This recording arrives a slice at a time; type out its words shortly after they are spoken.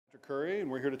Curry,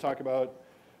 and we're here to talk about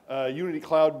Unity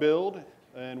Cloud Build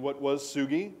and what was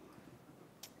Sugi.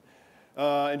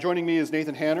 And joining me is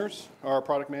Nathan Hanners, our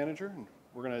product manager, and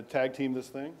we're going to tag team this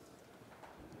thing.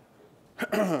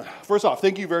 First off,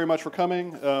 thank you very much for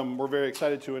coming. We're very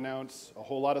excited to announce a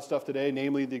whole lot of stuff today,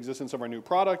 namely the existence of our new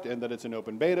product and that it's in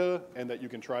open beta and that you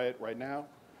can try it right now.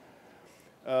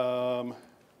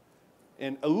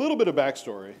 And a little bit of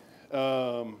backstory.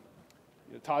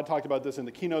 Todd talked about this in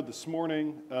the keynote this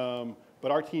morning,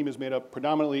 but our team is made up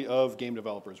predominantly of game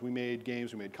developers. We made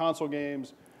games, we made console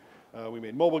games, we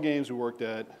made mobile games, we worked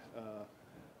at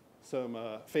some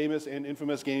famous and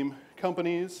infamous game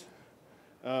companies,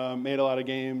 made a lot of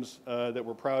games that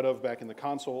we're proud of back in the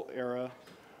console era.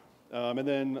 And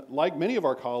then, like many of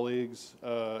our colleagues,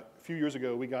 a few years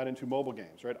ago, we got into mobile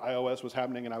games, right? iOS was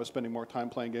happening, and I was spending more time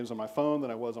playing games on my phone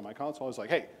than I was on my console. I was like,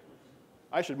 hey,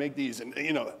 I should make these and,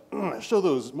 show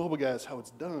those mobile guys how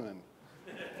it's done.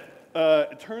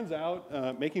 It turns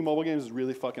out making mobile games is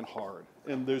really fucking hard.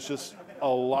 And there's just a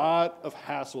lot of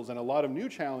hassles and a lot of new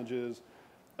challenges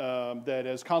that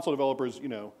as console developers,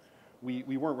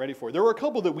 we weren't ready for. There were a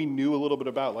couple that we knew a little bit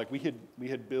about. Like we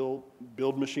had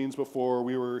build machines before.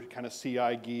 We were kind of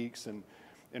CI geeks and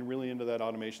really into that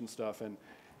automation stuff.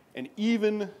 And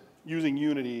even using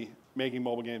Unity, making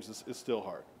mobile games is still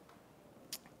hard.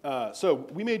 So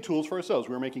we made tools for ourselves.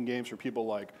 We were making games for people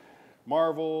like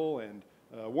Marvel and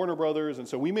Warner Brothers. And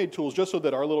so we made tools just so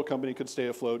that our little company could stay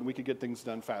afloat and we could get things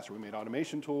done faster. We made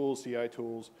automation tools, CI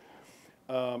tools.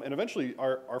 And eventually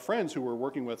our friends who were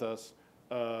working with us,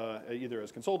 either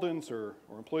as consultants or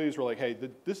employees, were like, hey,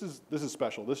 this is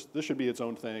special. This should be its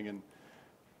own thing. And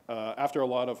after a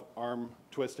lot of arm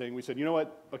twisting, we said, you know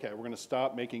what? Okay, we're going to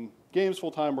stop making games full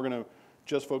time. We're going to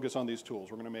just focus on these tools.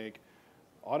 We're going to make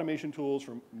automation tools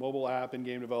for mobile app and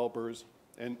game developers.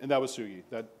 And that was Sugi.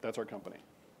 That's our company,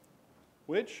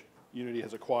 which Unity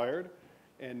has acquired.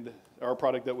 And our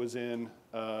product that was in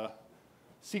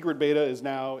secret beta is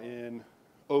now in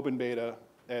open beta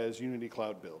as Unity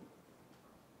Cloud Build.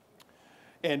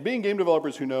 And being game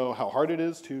developers who know how hard it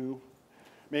is to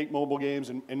make mobile games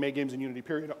and make games in Unity,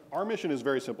 period, our mission is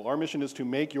very simple. Our mission is to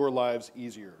make your lives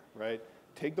easier, right?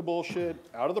 Take the bullshit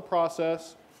out of the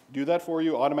process, do that for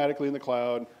you automatically in the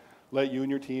cloud, let you and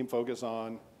your team focus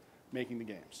on making the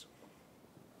games.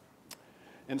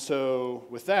 And so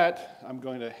with that, I'm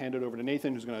going to hand it over to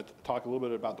Nathan, who's going to talk a little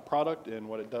bit about the product and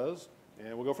what it does,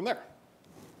 and we'll go from there.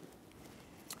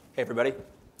 Hey, everybody.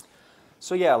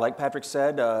 So yeah, like Patrick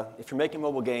said, if you're making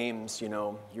mobile games,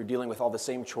 you're dealing with all the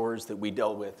same chores that we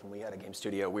dealt with when we had a game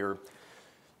studio.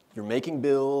 You're making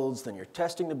builds, then you're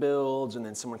testing the builds, and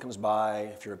then someone comes by.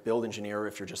 If you're a build engineer,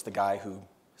 if you're just the guy who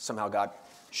somehow got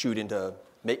shooed into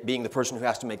being the person who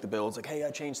has to make the builds, like, hey, I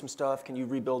changed some stuff, can you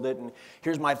rebuild it? And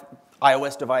here's my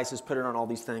iOS devices, put it on all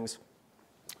these things.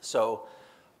 So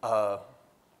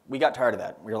we got tired of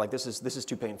that. We were like, this is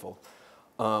too painful.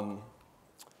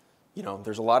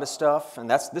 There's a lot of stuff, and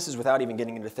this is without even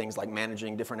getting into things like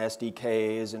managing different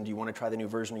SDKs, and do you want to try the new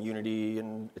version of Unity,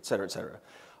 and et cetera, et cetera.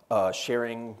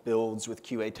 Sharing builds with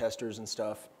QA testers and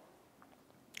stuff.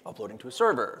 Uploading to a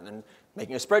server, and then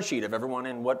making a spreadsheet of everyone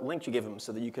and what link you give them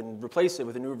so that you can replace it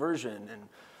with a new version.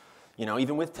 And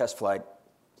even with test flight,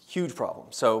 huge problem.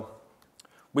 So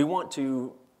we want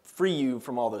to free you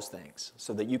from all those things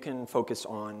so that you can focus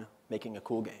on making a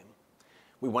cool game.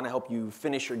 We want to help you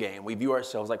finish your game. We view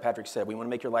ourselves, like Patrick said, we want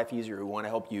to make your life easier. We want to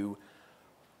help you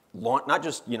launch, not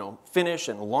just finish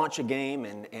and launch a game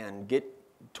and get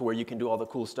to where you can do all the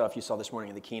cool stuff you saw this morning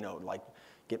in the keynote, like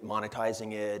get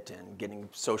monetizing it and getting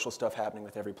social stuff happening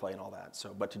with every play and all that.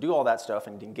 But to do all that stuff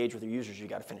and to engage with your users, you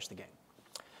got to finish the game.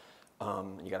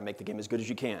 You got to make the game as good as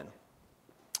you can.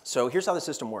 So here's how the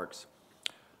system works.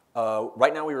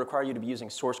 Right now, we require you to be using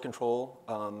source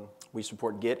control. We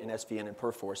support Git and SVN and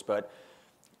Perforce, but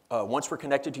once we're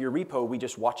connected to your repo, we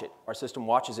just watch it. Our system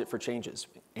watches it for changes.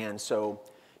 And so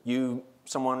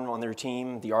someone on their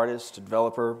team, the artist, a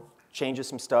developer, changes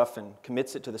some stuff and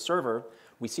commits it to the server.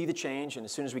 We see the change, and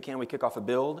as soon as we can, we kick off a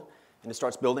build, and it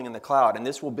starts building in the cloud. And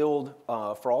this will build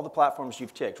for all the platforms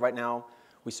you've ticked. Right now,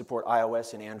 we support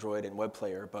iOS and Android and Web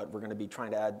Player, but we're going to be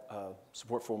trying to add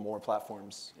support for more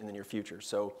platforms in the near future.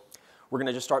 So we're going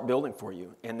to just start building for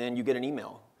you. And then you get an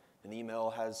email. And the email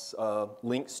has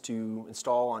links to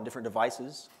install on different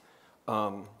devices.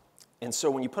 And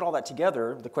so when you put all that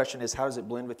together, the question is, how does it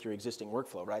blend with your existing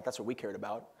workflow, right? That's what we cared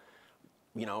about.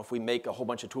 If we make a whole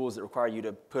bunch of tools that require you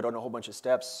to put on a whole bunch of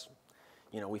steps,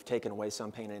 we've taken away some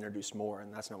pain and introduced more,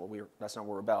 and that's not what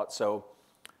we're about. So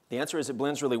the answer is it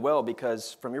blends really well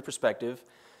because from your perspective,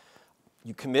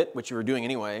 you commit what you were doing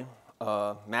anyway,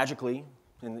 magically,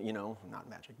 and not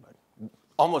magic, but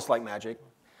almost like magic,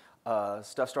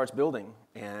 stuff starts building,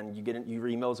 and you get your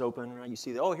emails open, right? You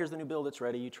see, oh, here's the new build, it's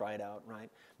ready, you try it out, right?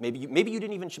 Maybe you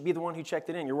didn't even be the one who checked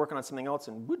it in. You're working on something else,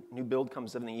 and whoop, new build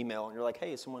comes in the email, and you're like,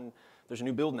 hey, there's a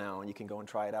new build now, and you can go and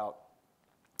try it out.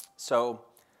 So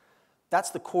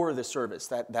that's the core of the service.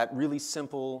 That really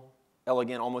simple,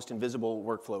 elegant, almost invisible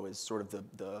workflow is sort of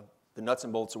the nuts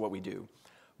and bolts of what we do.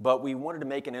 But we wanted to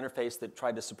make an interface that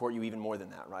tried to support you even more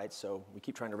than that, right? So we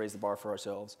keep trying to raise the bar for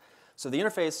ourselves. So the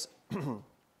interface,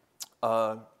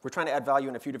 we're trying to add value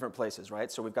in a few different places,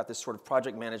 right? So we've got this sort of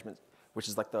project management, which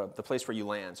is like the place where you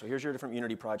land. So here's your different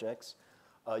Unity projects.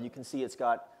 You can see it's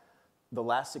got the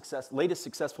latest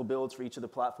successful builds for each of the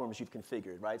platforms you've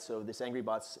configured, right? So this Angry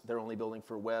Bots, they're only building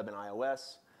for web and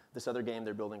iOS. This other game,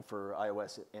 they're building for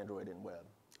iOS, Android, and web.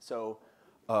 So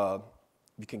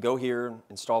you can go here,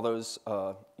 install those.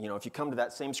 If you come to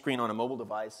that same screen on a mobile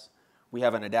device, we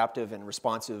have an adaptive and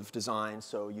responsive design.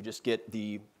 So you just get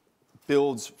the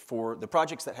builds for the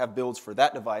projects that have builds for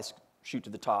that device, shoot to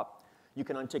the top. You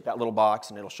can untick that little box,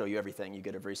 and it'll show you everything. You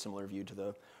get a very similar view to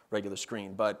the regular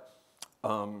screen. But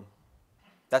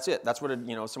that's it. That's what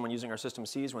someone using our system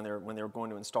sees when they're going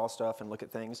to install stuff and look at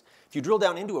things. If you drill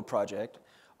down into a project,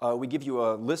 we give you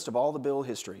a list of all the build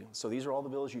history. So these are all the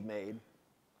builds you've made.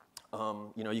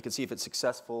 You can see if it's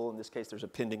successful. In this case, there's a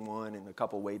pending one and a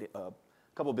couple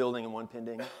building and one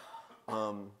pending.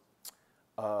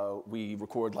 We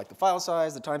record like the file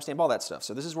size, the timestamp, all that stuff.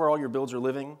 So this is where all your builds are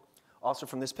living. Also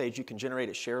from this page, you can generate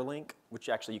a share link, which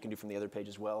actually you can do from the other page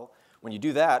as well. When you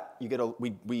do that, you get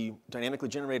we dynamically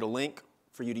generate a link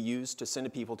for you to use to send to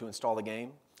people to install the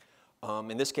game.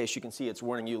 In this case, you can see it's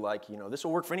warning you like, this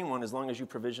will work for anyone as long as you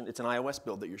provision. It's an iOS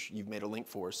build that you've made a link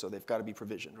for, so they've got to be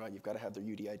provisioned, right? You've got to have their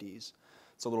UDIDs.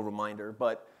 It's a little reminder,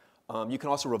 but you can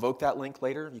also revoke that link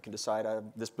later. You can decide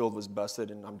this build was busted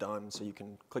and I'm done, so you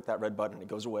can click that red button and it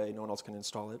goes away. No one else can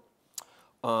install it.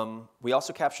 We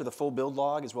also capture the full build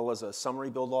log as well as a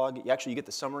summary build log. You get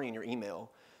the summary in your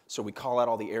email, so we call out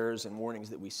all the errors and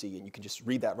warnings that we see, and you can just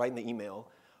read that right in the email.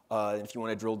 And if you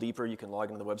want to drill deeper, you can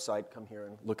log into the website, come here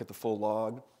and look at the full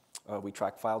log. We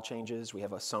track file changes. We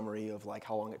have a summary of like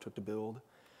how long it took to build.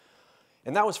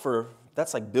 And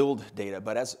that's like build data,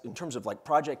 but in terms of like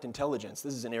project intelligence,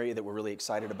 this is an area that we're really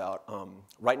excited about.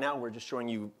 Right now, we're just showing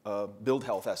you a build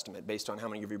health estimate based on how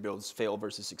many of your builds fail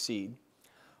versus succeed.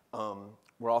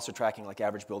 We're also tracking like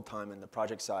average build time and the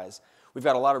project size. We've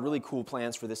got a lot of really cool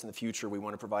plans for this in the future. We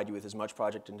want to provide you with as much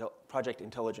project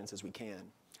intelligence as we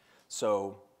can.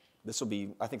 So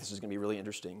I think this is going to be really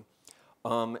interesting.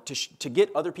 To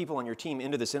get other people on your team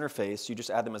into this interface, you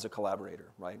just add them as a collaborator,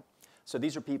 right? So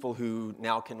these are people who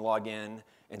now can log in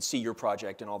and see your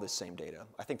project and all this same data.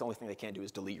 I think the only thing they can't do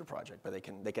is delete your project, but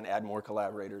they can add more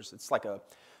collaborators. It's like a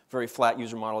very flat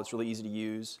user model. It's really easy to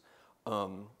use.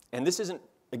 And this isn't,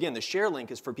 again, the share link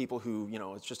is for people who,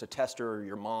 it's just a tester or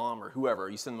your mom or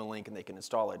whoever. You send them a link and they can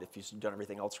install it if you've done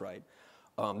everything else right.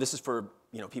 This is for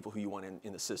people who you want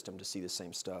in the system to see the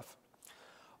same stuff.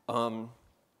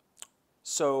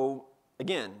 So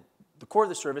again, the core of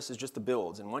the service is just the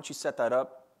builds. And once you set that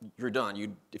up, you're done.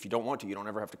 If you don't want to, you don't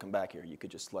ever have to come back here. You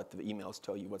could just let the emails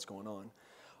tell you what's going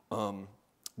on.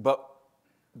 But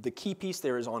the key piece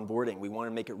there is onboarding. We want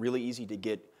to make it really easy to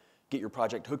get your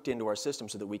project hooked into our system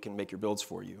so that we can make your builds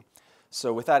for you.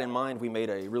 So with that in mind, we made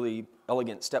a really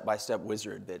elegant step-by-step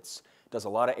wizard that does a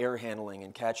lot of error handling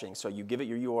and catching. So you give it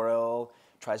your URL,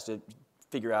 tries to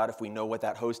figure out if we know what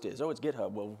that host is. Oh, it's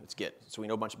GitHub. Well, it's Git. So we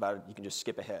know a bunch about it. You can just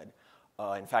skip ahead.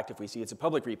 In fact, if we see it's a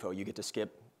public repo, you get to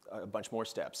skip a bunch more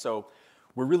steps. So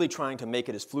we're really trying to make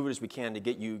it as fluid as we can to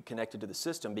get you connected to the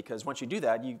system, because once you do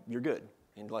that, you're good.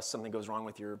 Unless something goes wrong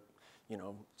with your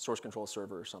source control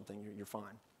server or something, you're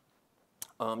fine.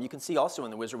 You can see also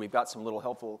in the wizard, we've got some little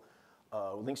helpful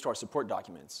links to our support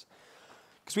documents.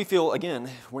 Because we feel, again,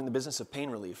 we're in the business of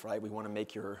pain relief, right? We want to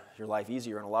make your life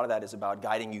easier, and a lot of that is about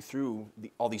guiding you through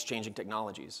all these changing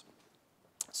technologies.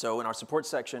 So in our support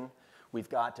section, we've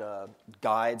got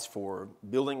guides for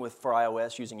building for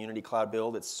iOS using Unity Cloud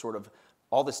Build. It's sort of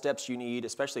all the steps you need,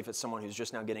 especially if it's someone who's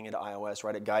just now getting into iOS,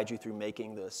 right? It guides you through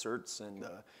making the certs and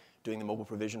doing the mobile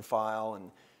provision file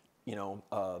and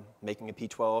making a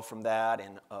P12 from that.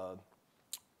 And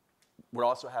we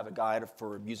also have a guide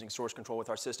for using source control with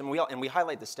our system. We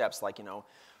highlight the steps, like,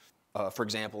 for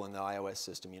example, in the iOS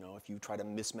system, if you try to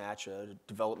mismatch a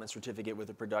development certificate with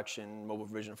a production mobile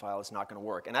provision file, it's not going to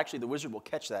work. And actually, the wizard will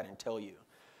catch that and tell you.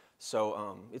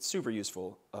 So it's super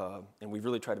useful, and we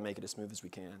really try to make it as smooth as we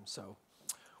can. So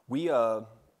we,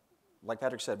 like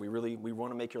Patrick said, we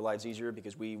want to make your lives easier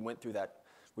because we went through that.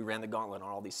 We ran the gauntlet on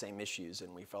all these same issues,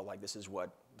 and we felt like this is what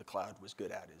the cloud was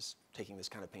good at, is taking this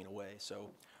kind of pain away.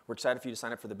 So We're excited for you to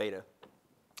sign up for the beta.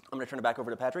 I'm going to turn it back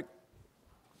over to Patrick.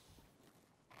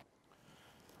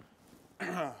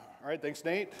 All right, thanks,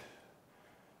 Nate.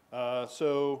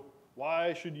 So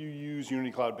why should you use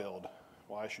Unity Cloud Build?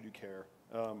 Why should you care?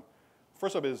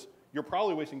 First up is you're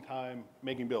probably wasting time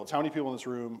making builds. How many people in this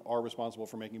room are responsible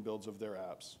for making builds of their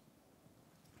apps?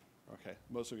 Okay,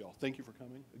 most of y'all. Thank you for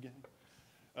coming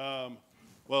again.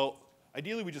 Well,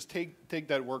 ideally we just take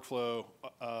that workflow,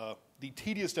 the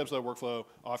tedious steps of that workflow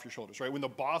off your shoulders, right? When the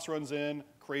boss runs in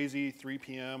crazy 3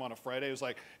 p.m. on a Friday, it's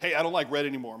like, hey, I don't like red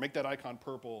anymore. Make that icon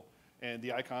purple. And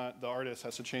the artist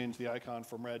has to change the icon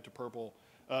from red to purple.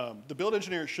 The build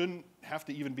engineer shouldn't have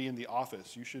to even be in the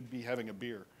office. You should be having a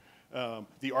beer.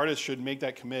 The artist should make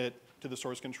that commit to the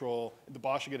source control. The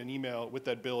boss should get an email with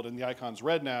that build, and the icon's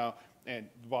red now, and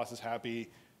the boss is happy,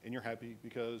 and you're happy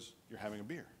because you're having a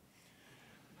beer.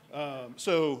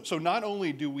 So not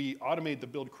only do we automate the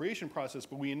build creation process,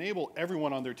 but we enable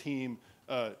everyone on their team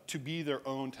to be their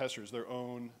own testers, their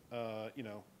own,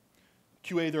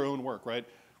 QA their own work, right?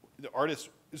 The artist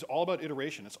is all about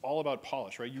iteration. It's all about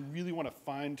polish, right? You really want to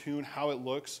fine tune how it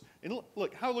looks. And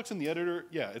look, how it looks in the editor,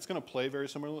 yeah, it's going to play very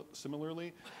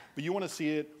similarly, but you want to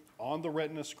see it on the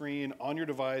retina screen, on your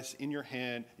device, in your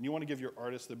hand, and you want to give your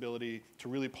artist the ability to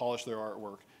really polish their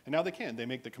artwork. And now they can. They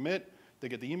make the commit, they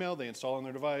get the email, they install on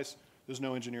their device. There's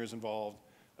no engineers involved,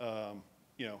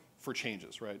 for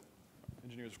changes, right?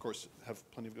 Engineers, of course, have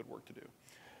plenty of good work to do.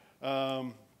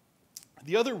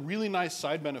 The other really nice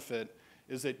side benefit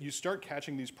is that you start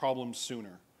catching these problems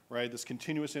sooner, right? This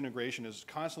continuous integration is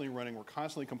constantly running. We're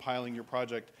constantly compiling your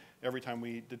project every time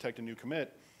we detect a new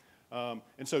commit. And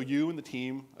so you and the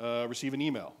team receive an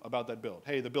email about that build.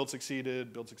 Hey, the build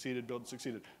succeeded, build succeeded, build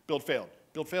succeeded. Build failed.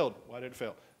 Build failed. Why did it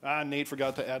fail? Nate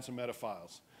forgot to add some meta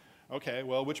files. Okay,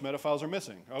 well, which meta files are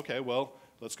missing? Okay, well,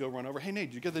 let's go run over. Hey, Nate,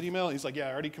 did you get that email? He's like, yeah,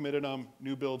 I already committed them.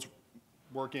 New build's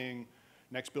working.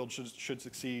 Next build should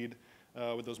succeed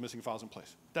with those missing files in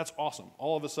place. That's awesome.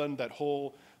 All of a sudden, that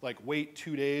whole, wait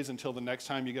 2 days until the next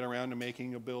time you get around to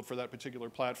making a build for that particular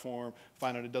platform,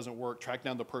 find out it doesn't work, track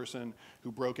down the person who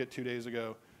broke it 2 days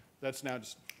ago. That's now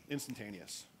just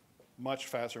instantaneous. Much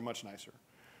faster, much nicer.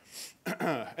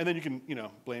 And then you can,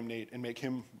 blame Nate and make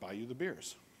him buy you the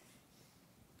beers.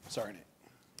 Sorry, Nate.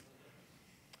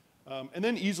 And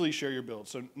then easily share your build.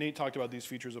 So Nate talked about these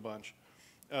features a bunch.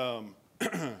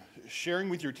 Sharing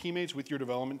with your teammates, with your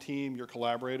development team, your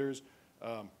collaborators,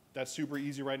 that's super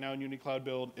easy right now in Unity Cloud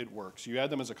Build. It works. You add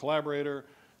them as a collaborator,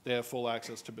 they have full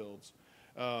access to builds.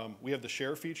 We have the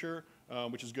share feature,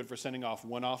 which is good for sending off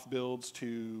one-off builds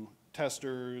to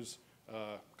testers,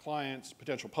 clients,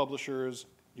 potential publishers.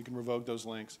 You can revoke those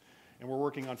links. And we're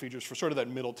working on features for sort of that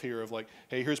middle tier of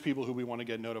hey, here's people who we want to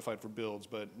get notified for builds,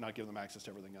 but not give them access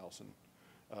to everything else.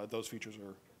 And those features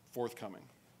are forthcoming.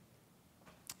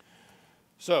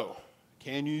 So,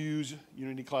 can you use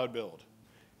Unity Cloud Build?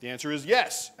 The answer is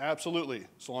yes, absolutely,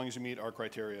 so long as you meet our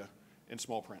criteria in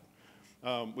small print,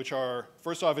 which are,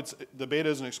 first off, the beta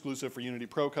is an exclusive for Unity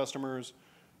Pro customers.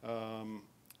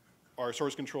 Our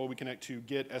source control, we connect to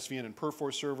Git, SVN, and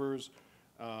Perforce servers.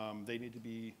 They need to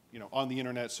be on the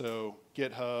internet, so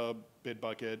GitHub,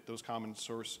 Bitbucket, those common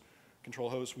source control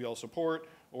hosts we all support,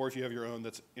 or if you have your own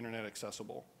that's internet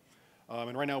accessible.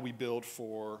 And right now we build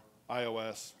for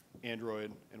iOS,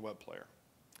 Android, and web player.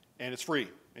 And it's free,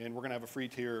 and we're going to have a free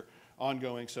tier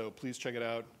ongoing, so please check it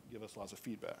out. Give us lots of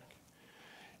feedback.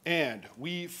 And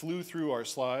we flew through our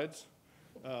slides,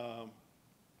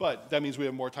 but that means we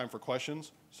have more time for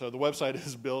questions. So the website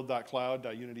is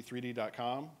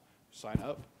build.cloud.unity3d.com. Sign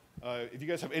up. If you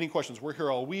guys have any questions, we're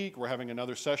here all week. We're having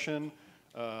another session,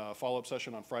 follow-up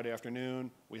session on Friday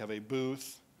afternoon. We have a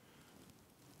booth.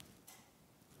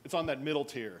 It's on that middle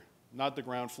tier, not the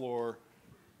ground floor,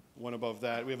 one above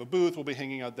that. We have a booth. We'll be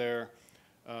hanging out there.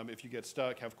 If you get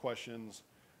stuck, have questions,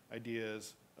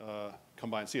 ideas, come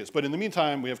by and see us. But in the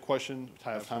meantime, we have time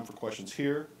for questions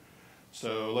here.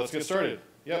 So let's get started.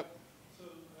 Yep. So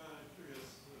I'm curious,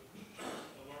 a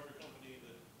larger company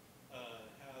that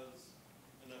has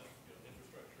enough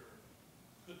infrastructure,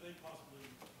 could they possibly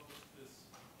host this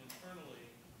internally?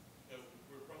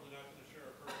 We're probably not going to share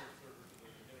our personal server to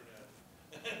the internet,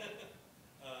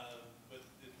 but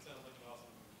it sounds like an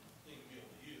awesome thing to be able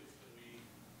to use. Can we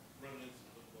run an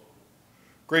instance of local?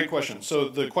 Great question. So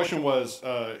the question was,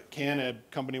 can a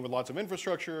company with lots of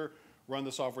infrastructure run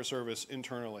the software service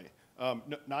internally?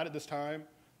 Not at this time,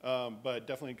 but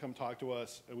definitely come talk to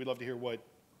us. We'd love to hear what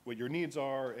your needs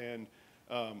are, and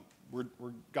we're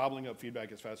gobbling up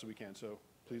feedback as fast as we can. So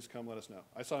please come let us know.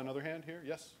 I saw another hand here.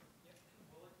 Yes?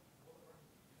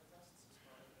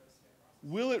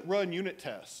 Will it run unit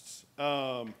tests?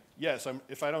 yes,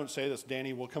 if I don't say this,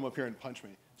 Danny will come up here and punch me.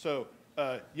 So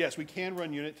yes, we can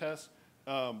run unit tests.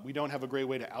 We don't have a great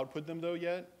way to output them though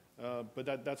yet,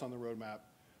 but that's on the roadmap.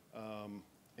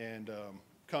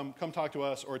 Come talk to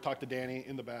us or talk to Danny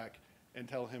in the back and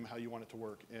tell him how you want it to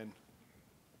work, and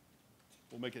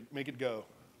we'll make it go.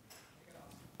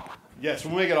 Yes,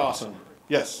 we'll make it awesome.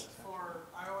 Yes. For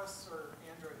iOS or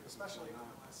Android, especially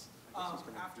iOS,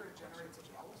 after it generates a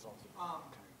build,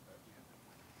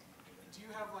 do you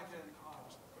have like a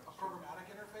programmatic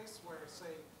interface where, say,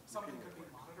 something could be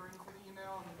monitoring for the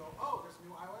email and you go, oh, there's a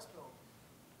new iOS build.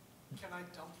 Can I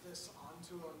dump this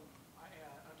onto an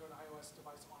iOS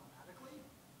device automatically?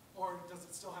 Or does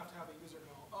it still have to have a user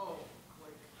go, oh,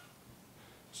 like...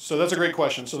 So that's a great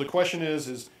question. So the question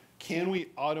is can we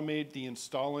automate the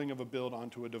installing of a build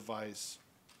onto a device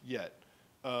yet?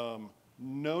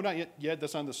 No, not yet.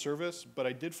 That's on the service, but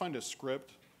I did find a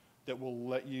script that will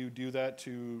let you do that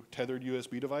to tethered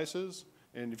USB devices.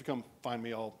 And if you come find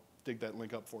me, I'll dig that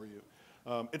link up for you.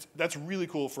 That's really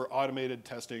cool for automated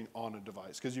testing on a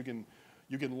device, because you can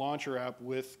launch your app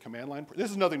with command line. This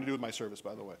has nothing to do with my service,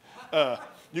 by the way.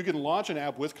 You can launch an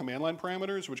app with command line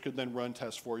parameters, which could then run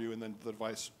tests for you, and then the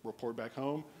device report back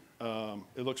home.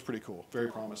 It looks pretty cool,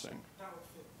 very promising. That would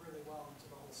fit really well into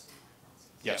the whole CI process.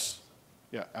 Yes.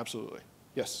 Yeah, absolutely.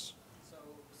 Yes. So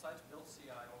besides build CI,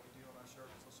 what we do on our server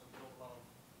is also build a lot of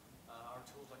our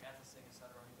tools like atlasing, et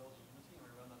cetera. We build in Unity and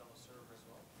we run that on the server as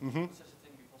well. Would such a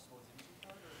thing be possible with Unity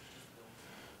code or just builds?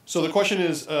 So the question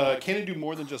is, can it do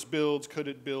more than just builds? Could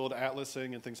it build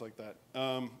atlasing and things like that?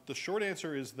 The short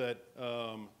answer is that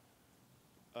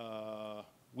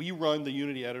we run the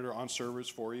Unity editor on servers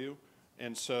for you.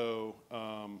 And so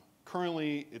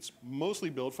currently it's mostly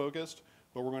build focused,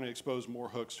 but we're going to expose more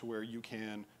hooks to where you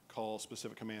can call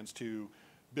specific commands to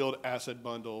build asset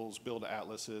bundles, build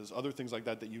atlases, other things like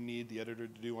that you need the editor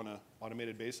to do on an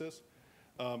automated basis.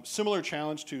 Similar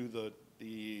challenge to the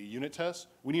unit tests,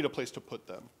 we need a place to put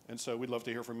them. And so we'd love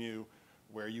to hear from you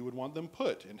where you would want them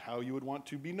put and how you would want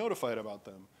to be notified about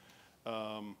them.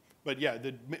 But yeah,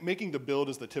 making the build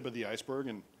is the tip of the iceberg,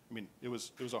 and I mean, it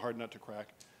was a hard nut to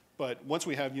crack. But once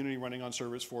we have Unity running on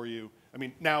servers for you, I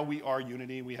mean, now we are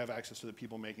Unity, we have access to the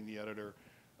people making the editor,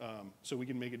 so we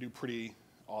can make it do pretty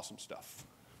awesome stuff.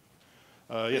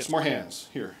 Yes, more hands,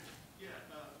 here. Yeah, it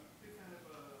kind of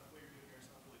what you're doing here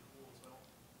sounds really cool, so I don't,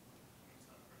 it's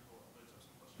not critical, but I just have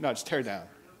some questions. No, just tear down.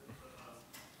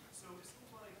 So it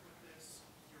seems like with this,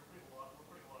 we're putting a lot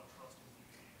of trust in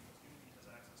Unity, because Unity has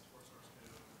access to our source code,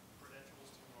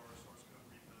 credentials to our source code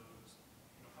repos.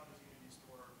 You know, how does Unity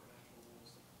store our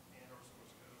credentials and our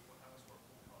source code? How does our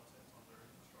full content on their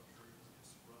infrastructure? Does it get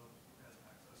scrubbed? Who has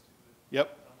access to it?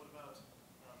 Yep. What about,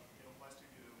 my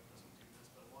studio doesn't do this,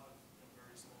 but a lot of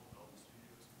very small development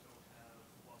studios who don't have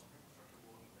lots of infrastructure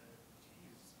will embed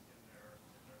keys in their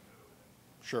code. And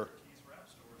Sure. keys for app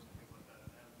stores and things like that,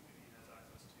 and Unity has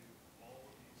access to all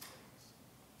of these things.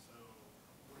 So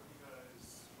what are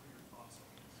your thoughts on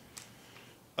this?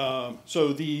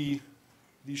 So the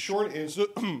short answer,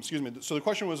 excuse me, so the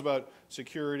question was about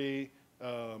security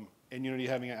and Unity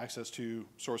having access to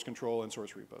source control and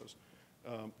source repos.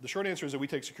 The short answer is that we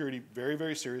take security very,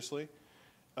 very seriously.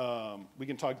 We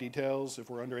can talk details if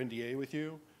we're under NDA with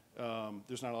you.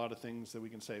 There's not a lot of things that we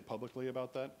can say publicly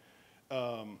about that.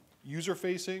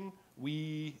 User-facing,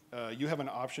 you have an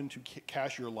option to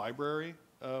cache your library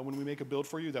when we make a build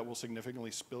for you. That will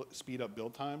significantly speed up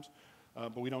build times,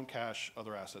 but we don't cache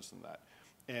other assets than that.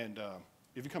 And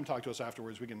if you come talk to us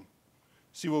afterwards, we can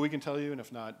see what we can tell you, and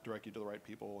if not, direct you to the right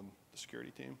people and the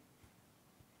security team.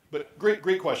 But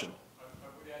great question. I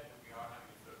would add that we are having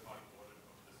a third-party audit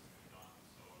of this has been done.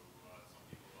 So some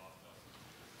people have asked us if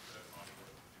third-party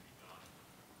audit can be done.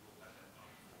 We'll have that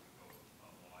done before we go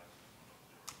live on zero.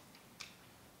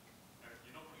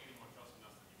 You're not putting any more trust in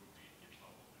us than you would be in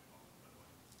GitHub or GitHub, by the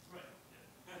way. Right.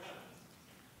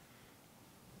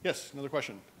 Yeah. Yes, another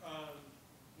question. When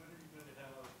are you going to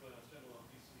have standalone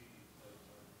PC?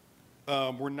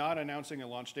 We're not announcing a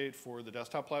launch date for the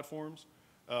desktop platforms,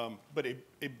 but a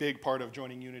big part of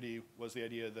joining Unity was the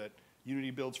idea that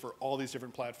Unity builds for all these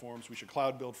different platforms. We should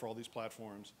cloud build for all these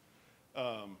platforms.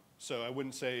 So I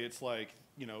wouldn't say it's like,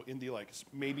 in the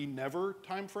maybe never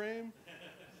time frame.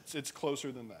 It's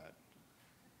closer than that.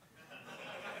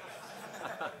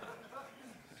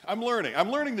 I'm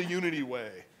learning the Unity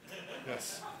way.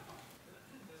 Yes.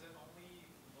 Does it only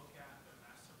look at the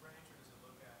master branch, or does it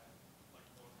look at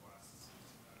more requests?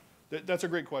 That's a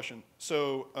great question.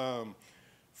 So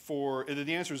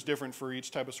the answer is different for each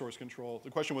type of source control.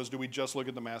 The question was, do we just look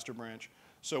at the master branch?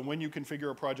 So when you configure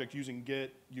a project using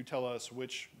Git, you tell us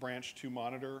which branch to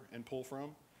monitor and pull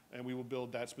from, and we will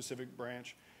build that specific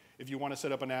branch. If you want to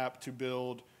set up an app to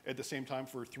build at the same time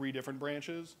for 3 different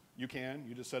branches, you can.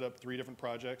 You just set up 3 different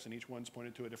projects, and each one's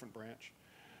pointed to a different branch.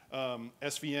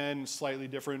 SVN, slightly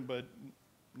different, but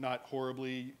not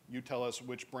horribly. You tell us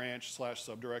which branch /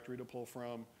 subdirectory to pull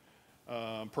from.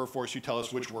 Perforce, you tell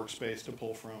us which workspace to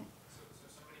pull from. So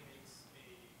somebody makes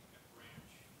a branch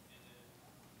and then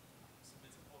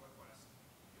submits a pull request.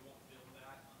 You won't build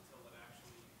that until it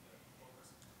actually, the pull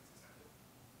request is accepted?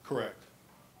 Correct.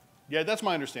 Yeah, that's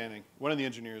my understanding. One of the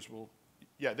engineers will,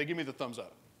 yeah, they give me the thumbs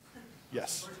up.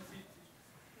 Yes. First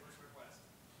request,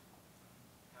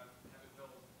 have it build,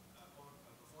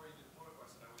 before you do the pull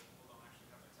request, that way people don't actually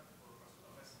have to accept the pull request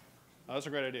without this. Oh, that's a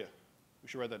great idea. We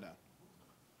should write that down.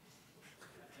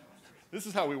 This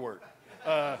is how we work.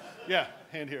 Yeah,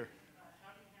 hand here.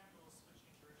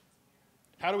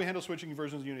 How do we handle switching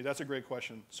versions of Unity? That's a great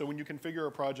question. So when you configure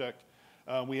a project,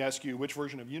 we ask you which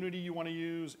version of Unity you want to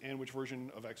use and which version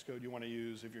of Xcode you want to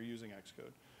use if you're using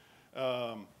Xcode.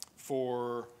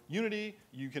 For Unity,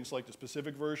 you can select a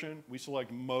specific version. We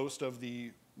select most of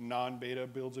the non-beta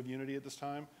builds of Unity at this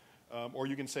time. Or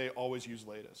you can say always use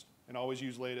latest. And always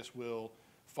use latest will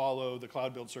follow the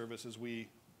cloud build service as we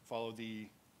follow the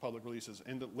public releases.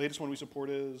 And the latest one we support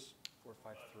is?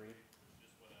 453.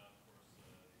 Just went out, of course, the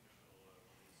official release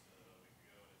a week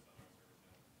ago, and it's on our service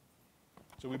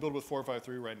now. So we build with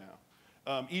 453 right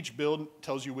now. Each build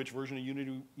tells you which version of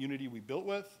Unity we built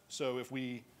with. So if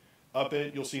we up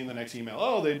it, you'll see in the next email,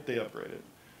 oh, they upgraded.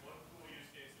 One cool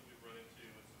use case that we've run into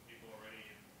with some people already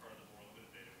in part of the more limited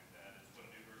beta we've had is when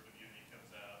a new version of Unity comes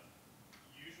out,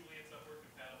 usually it's upward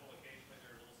compatible. Occasionally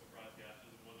there are little surprise gotchas.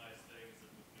 And one nice thing is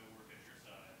that with no work at your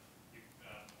side, you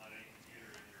on any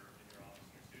computer in your office,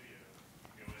 in your studio,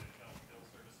 you go in and tell the build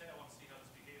service, hey, I want to see how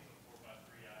this behaves on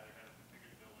 453. I either have it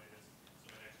configured to build latest,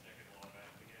 so my next check will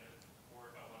automatically get it, or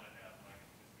if I want to have my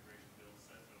configuration build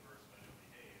set to a version I know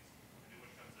behaves, a new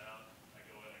one comes out, I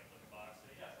go in, I click a box,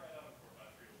 say, yeah, try it out on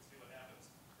 453, let's see what happens.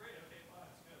 Great, okay, fine,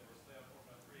 it's good, we'll stay on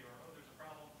 453, or, oh, there's a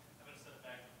problem, I'm going to send it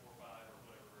back to 45 or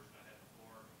whatever version I had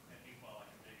before, and meanwhile I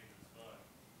can dig into this bug,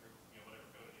 or whatever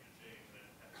code I need to change, and I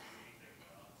didn't have to do anything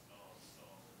but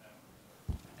install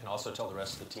afterwards. And also tell the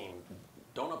rest of the team,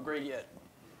 don't upgrade yet.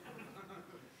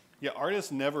 Yeah,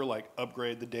 artists never like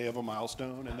upgrade the day of a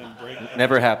milestone and then break it.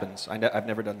 Never happens. I've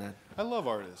never done that. I love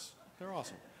artists. They're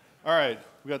awesome. All right,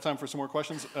 we got time for some more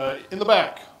questions. In the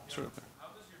back. Sort of. How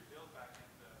does your build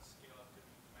backend scale up to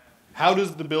meet demand? How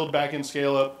does the build backend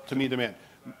scale up to meet demand?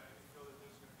 I feel that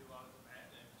there's going to be a lot of demand,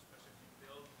 and especially if you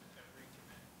build every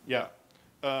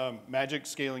command. Yeah. Magic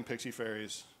scaling pixie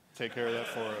fairies take care of that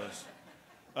for us.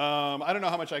 I don't know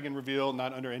how much I can reveal,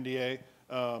 not under NDA.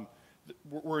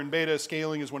 We're in beta.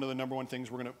 Scaling is one of the #1 things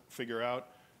we're going to figure out.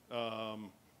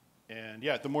 And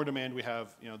yeah, the more demand we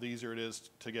have, the easier it is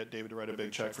to get David to write a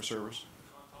big check for servers.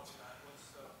 On top of that, what's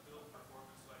build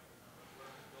performance like? What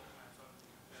are the build times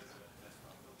on the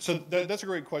desktop build? So that's a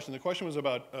great question. The question was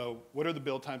about what are the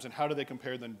build times and how do they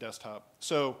compare than desktop?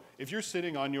 So if you're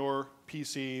sitting on your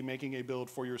PC making a build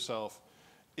for yourself,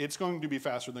 it's going to be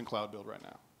faster than cloud build right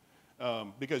now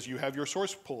because you have your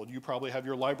source pulled. You probably have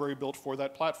your library built for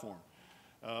that platform.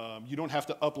 You don't have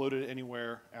to upload it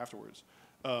anywhere afterwards.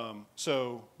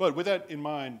 But with that in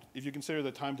mind, if you consider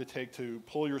the time to take to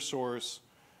pull your source,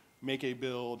 make a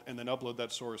build, and then upload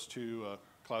that source to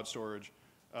cloud storage,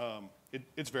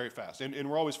 it's very fast. And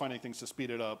we're always finding things to speed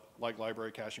it up, like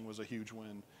library caching was a huge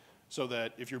win, so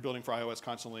that if you're building for iOS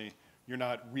constantly, you're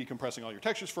not recompressing all your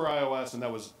textures for iOS, and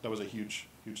that was a huge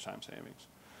time savings.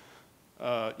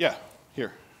 Yeah,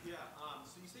 here. Yeah,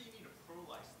 so you say you need a pro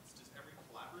license. Does every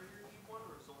collaborator need one,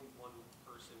 or is only one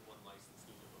person, one license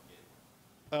need to hook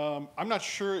in? I'm not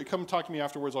sure. Come talk to me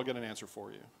afterwards. I'll get an answer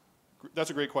for you. That's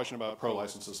a great question about pro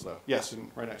licenses, though. Yes,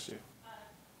 and right next to you. Kind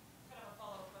of a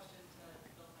follow-up question to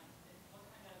build time. What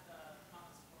kind of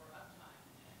promise for uptime?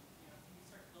 And can you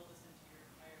start to build this into your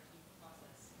entire team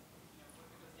process? What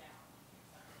if it goes down?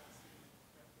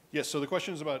 Yes. So the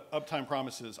question is about uptime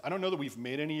promises. I don't know that we've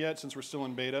made any yet since we're still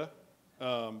in beta.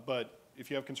 But if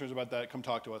you have concerns about that, come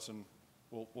talk to us and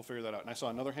we'll figure that out. And I saw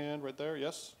another hand right there.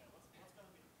 Yes. What's going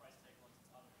to be the price tag once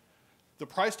it's out of beta? The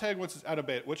price tag once it's out of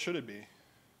beta. What should it be?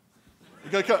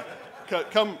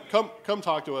 Come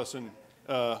talk to us, and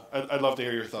I'd love to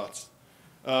hear your thoughts.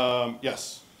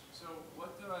 Yes. So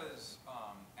what does,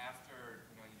 after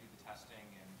you do the testing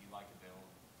and you like a build,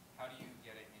 how do you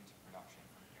get it into production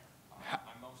from here?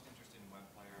 I'm most interested in web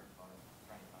player, but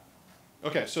for any platform.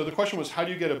 Okay, so the question was, how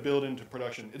do you get a build into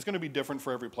production? It's going to be different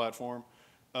for every platform.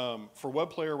 For web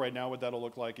player right now, what that'll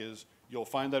look like is you'll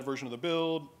find that version of the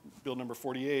build number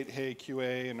 48, hey,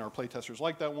 QA, and our playtesters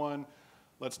like that one.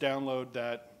 Let's download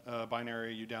that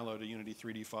binary, you download a Unity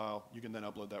 3D file, you can then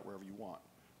upload that wherever you want.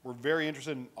 We're very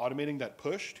interested in automating that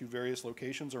push to various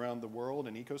locations around the world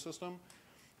and ecosystem.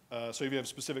 So if you have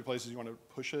specific places you want to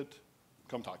push it,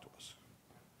 come talk to us.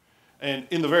 And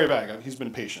in the very back, he's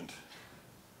been patient.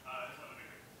 I just want to make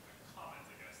a comment,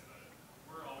 I guess, that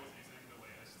we're always using the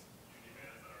latest Unity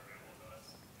betas that are available to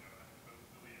us. You know,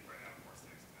 the lead right now, 4.6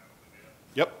 and now open beta.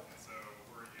 Yep. And so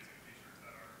we're using features that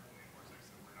are only in 4.6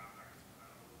 and we're not backwards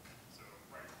compatible. So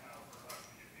right now, for us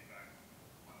to get feedback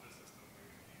on this system, we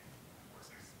would need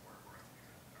 4.6 support for us to use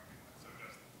it. So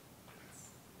just,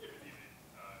 if it's easy,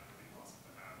 it would be awesome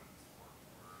to have support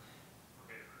for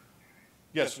beta version of Unity.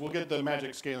 Yes, we'll get the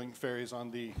magic scaling fairies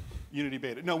on the Unity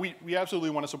beta. No, we absolutely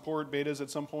want to support betas at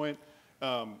some point.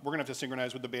 We're going to have to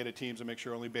synchronize with the beta teams and make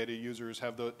sure only beta users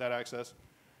have that access.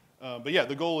 But yeah,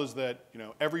 the goal is that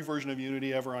every version of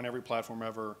Unity ever on every platform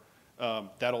ever,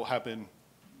 that'll happen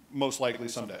most likely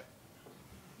someday.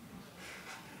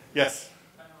 Yes?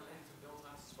 Kind of related to build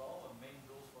times as well. The main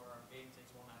build for our game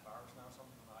takes 1.5 hours now or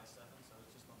something on the i7, so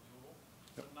it's just not doable.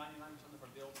 So 99% of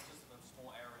our builds is just a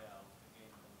small area of the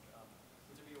game.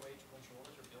 Would there be a way to control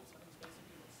your build settings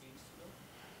basically, what scenes to build?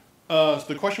 So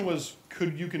the question was,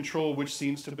 could you control which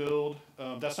scenes to build?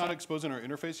 That's not exposed in our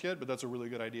interface yet, but that's a really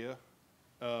good idea.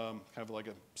 Kind of like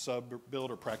a sub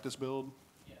build or practice build.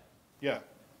 Yeah,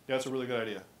 that's a really good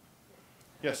idea.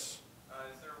 Yes?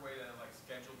 Is there a way to like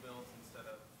schedule builds instead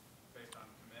of based on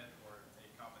commit, or a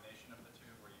combination of the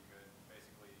two, where you could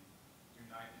basically do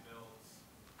nightly builds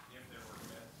if there were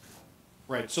commits?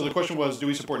 Right, so the question was, do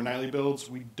we support nightly builds?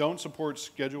 We don't support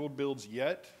scheduled builds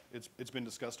yet. It's been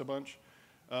discussed a bunch.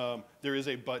 There is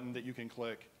a button that you can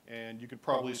click, and you could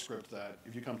probably script that.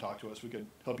 If you come talk to us, we could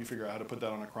help you figure out how to put that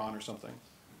on a cron or something.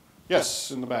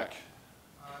 Yes, in the back.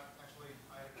 Actually,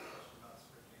 I have a question about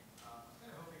scripting. I was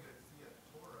kind of hoping to see a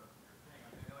tour of your thing.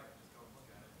 I mean, I know I can just go and look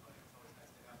at it, but it's always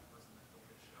nice to have the person that will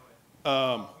show it.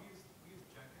 We use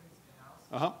Jenkins in-house.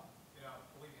 Uh-huh. You know,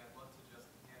 believe me, I'd love to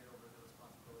just hand over the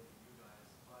responsibility to you guys,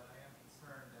 but I am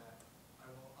concerned that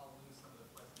I'll lose some of the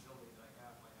flexibility that I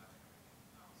have by having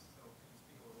everything in-house. So can you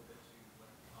speak a little bit to what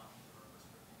options are for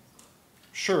scripting and stuff?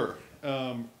 Sure.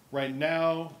 Right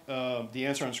now, the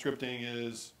answer on scripting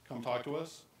is come talk to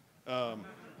us. And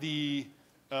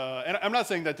I'm not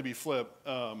saying that to be flip.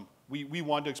 We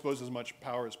want to expose as much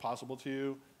power as possible to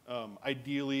you.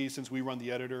 Ideally, since we run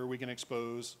the editor, we can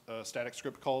expose static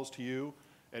script calls to you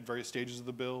at various stages of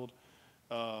the build.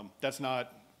 That's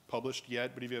not published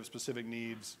yet, but if you have specific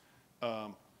needs,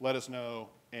 let us know,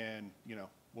 and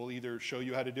we'll either show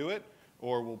you how to do it,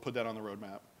 or we'll put that on the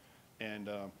roadmap. And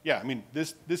yeah, I mean,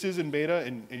 this is in beta,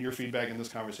 and your feedback in this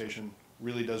conversation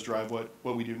really does drive what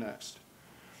we do next.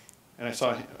 And I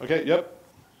saw, okay, yep.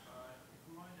 If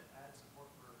we wanted to add support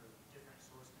for different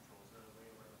source controls, is there a way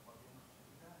where the plugin should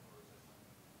do that, or is that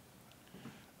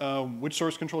something? Which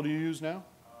source control do you use now?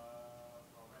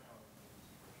 Well, right now,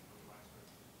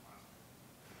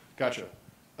 Gotcha.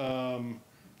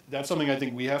 That's something I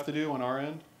think we have to do on our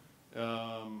end.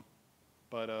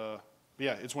 But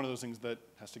yeah, it's one of those things that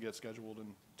has to get scheduled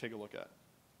and take a look at.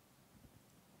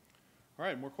 All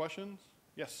right, more questions?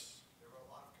 Yes? there were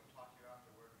a lot of come talk to you after.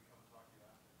 Where do we come talk to you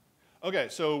after? Okay,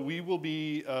 so we will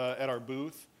be at our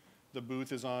booth. The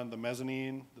booth is on the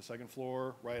mezzanine, the second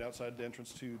floor, right outside the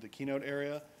entrance to the keynote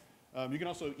area. You can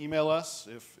also email us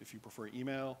if you prefer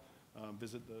email.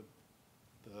 Visit the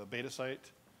beta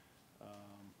site.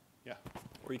 Yeah,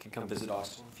 Or you can come visit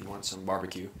Austin if you want some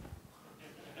barbecue.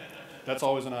 that's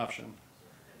always an option.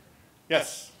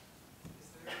 Yes? Is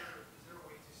there a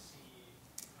way to see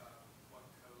what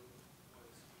code was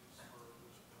used for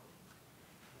which build?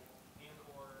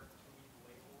 And/or can we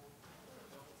label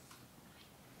the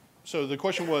builds? So the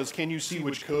question was, can you see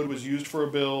which code was used for a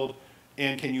build,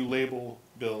 and can you label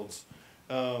builds?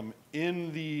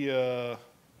 In the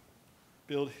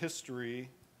build history,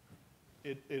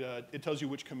 it tells you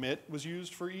which commit was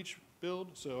used for each build,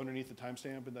 so underneath the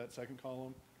timestamp in that second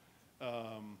column.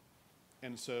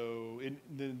 And so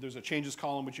then there's a changes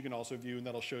column, which you can also view, and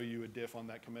that'll show you a diff on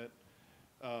that commit.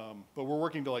 But we're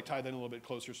working to tie that in a little bit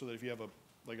closer so that if you have a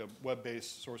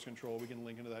web-based source control, we can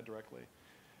link into that directly.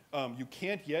 You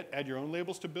can't yet add your own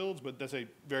labels to builds, but that's a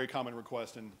very common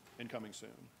request and coming soon.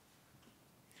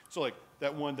 So like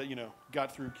that one that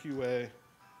got through QA,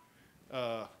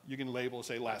 you can label,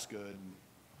 say, last good, and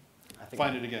I think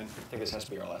find it again. I think this has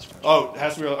to be our last question. Oh, it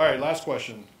has to be, all right, last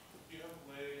question. Do you have a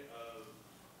way of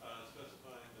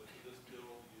specifying that for this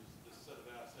build, use this set of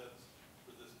assets,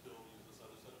 for this build, use this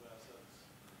other set of assets?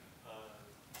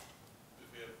 If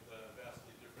we have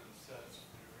vastly different sets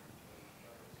for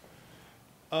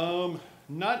different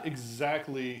Not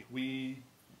exactly.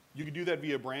 You could do that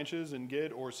via branches in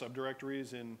Git or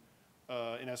subdirectories in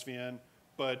SVN.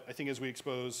 But I think as we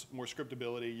expose more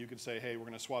scriptability, you could say, hey, we're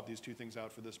going to swap these two things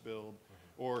out for this build,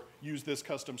 or use this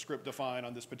custom script define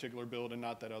on this particular build and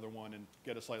not that other one, and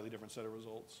get a slightly different set of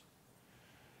results.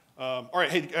 All right,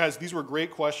 hey guys, these were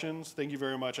great questions. Thank you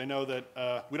very much. I know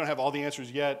that we don't have all the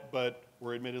answers yet, but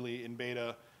we're admittedly in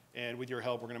beta, and with your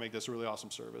help, we're going to make this a really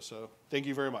awesome service. So thank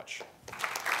you very much.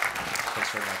 Thanks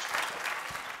very much.